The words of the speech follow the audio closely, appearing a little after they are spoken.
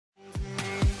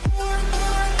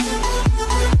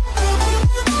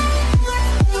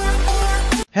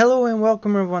Hello and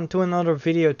welcome everyone to another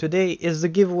video. Today is the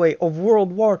giveaway of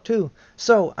World War II.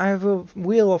 So I have a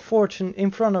wheel of fortune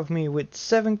in front of me with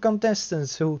 7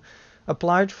 contestants who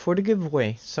applied for the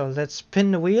giveaway. So let's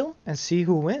spin the wheel and see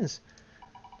who wins.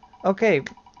 Okay,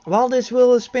 while this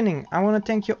wheel is spinning, I want to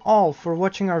thank you all for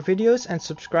watching our videos and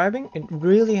subscribing. It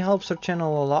really helps our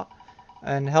channel a lot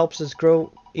and helps us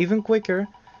grow even quicker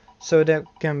so that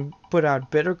we can put out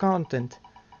better content.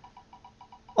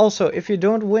 Also, if you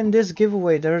don't win this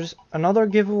giveaway, there's another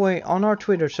giveaway on our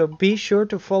Twitter, so be sure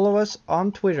to follow us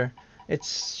on Twitter. It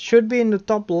should be in the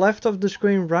top left of the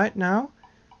screen right now.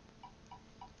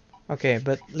 Okay,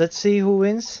 but let's see who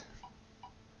wins.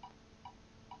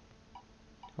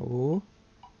 Oh,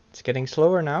 it's getting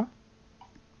slower now.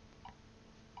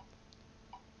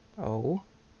 Oh,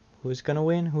 who's gonna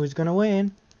win? Who's gonna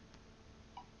win?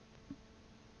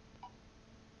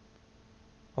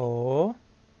 Oh,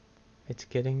 it's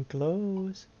getting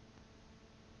close.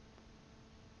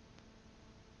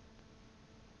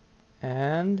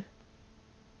 And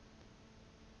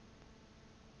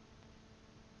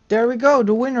there we go.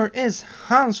 The winner is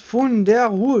Hans van der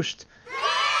Woest.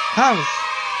 Hans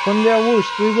van der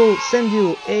Woest, we will send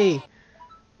you a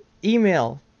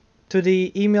email to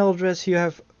the email address you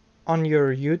have on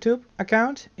your YouTube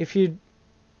account. If you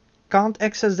can't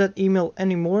access that email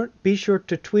anymore, be sure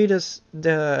to tweet us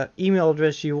the email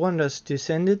address you want us to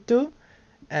send it to.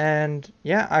 And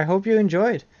yeah, I hope you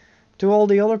enjoyed. To all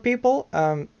the other people,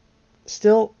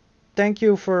 still thank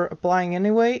you for applying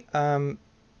anyway.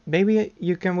 Maybe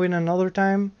you can win another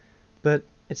time, but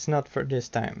it's not for this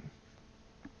time.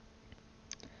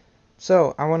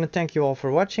 So I want to thank you all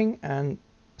for watching and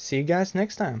see you guys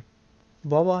next time.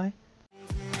 Bye bye.